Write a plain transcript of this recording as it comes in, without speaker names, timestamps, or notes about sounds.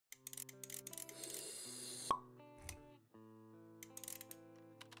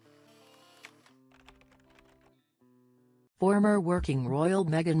Former working royal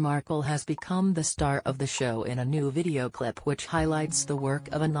Meghan Markle has become the star of the show in a new video clip which highlights the work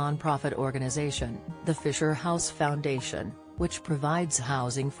of a non-profit organization, the Fisher House Foundation, which provides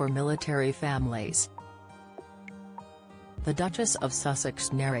housing for military families. The Duchess of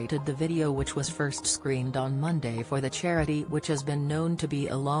Sussex narrated the video, which was first screened on Monday for the charity, which has been known to be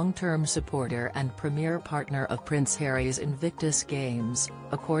a long-term supporter and premier partner of Prince Harry's Invictus Games,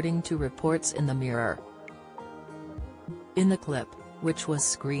 according to reports in the Mirror. In the clip, which was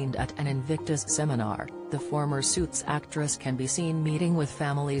screened at an Invictus seminar, the former Suits actress can be seen meeting with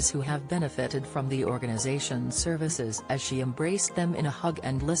families who have benefited from the organization's services as she embraced them in a hug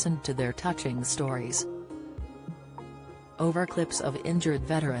and listened to their touching stories. Over clips of injured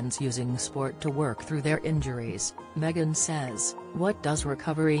veterans using sport to work through their injuries, Meghan says, "What does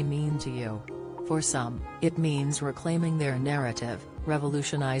recovery mean to you? For some, it means reclaiming their narrative,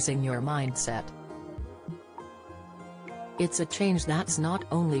 revolutionizing your mindset. It's a change that's not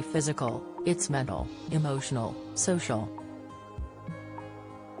only physical, it's mental, emotional, social."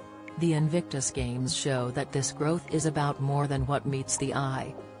 The Invictus Games show that this growth is about more than what meets the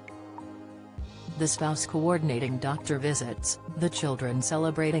eye. The spouse coordinating doctor visits, the children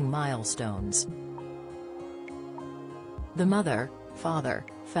celebrating milestones. The mother, father,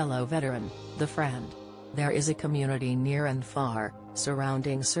 fellow veteran, the friend. There is a community near and far,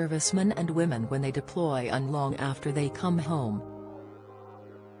 surrounding servicemen and women when they deploy and long after they come home.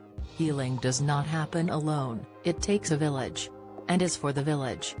 Healing does not happen alone, it takes a village. And is for the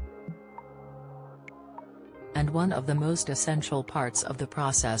village. And one of the most essential parts of the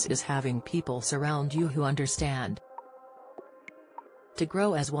process is having people surround you who understand. To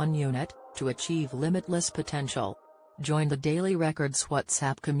grow as one unit, to achieve limitless potential. Join the Daily Records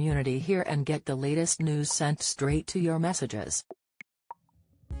WhatsApp community here and get the latest news sent straight to your messages.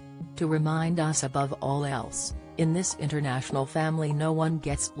 To remind us above all else, in this international family no one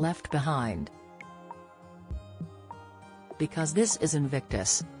gets left behind. Because this is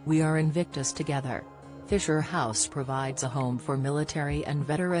Invictus, we are Invictus together. Fisher House provides a home for military and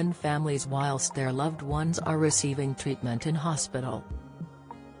veteran families whilst their loved ones are receiving treatment in hospital.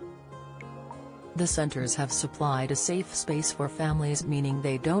 The centers have supplied a safe space for families, meaning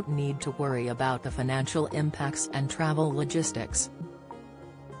they don't need to worry about the financial impacts and travel logistics.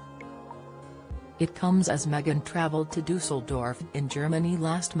 It comes as Meghan traveled to Dusseldorf in Germany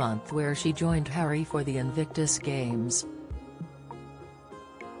last month, where she joined Harry for the Invictus Games.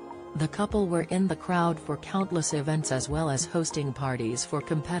 The couple were in the crowd for countless events as well as hosting parties for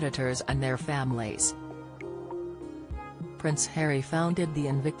competitors and their families. Prince Harry founded the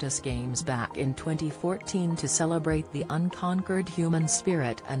Invictus Games back in 2014 to celebrate the unconquered human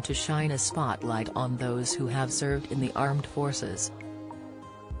spirit and to shine a spotlight on those who have served in the armed forces.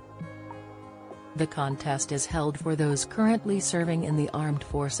 The contest is held for those currently serving in the armed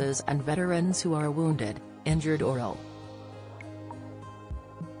forces and veterans who are wounded, injured or ill.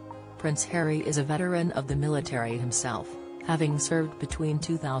 Prince Harry is a veteran of the military himself, having served between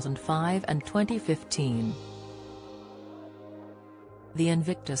 2005 and 2015. The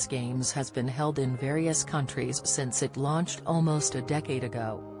Invictus Games has been held in various countries since it launched almost a decade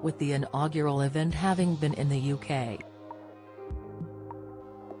ago, with the inaugural event having been in the UK.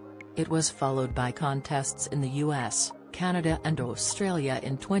 It was followed by contests in the US, Canada and Australia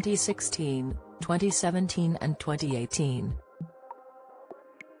in 2016, 2017 and 2018.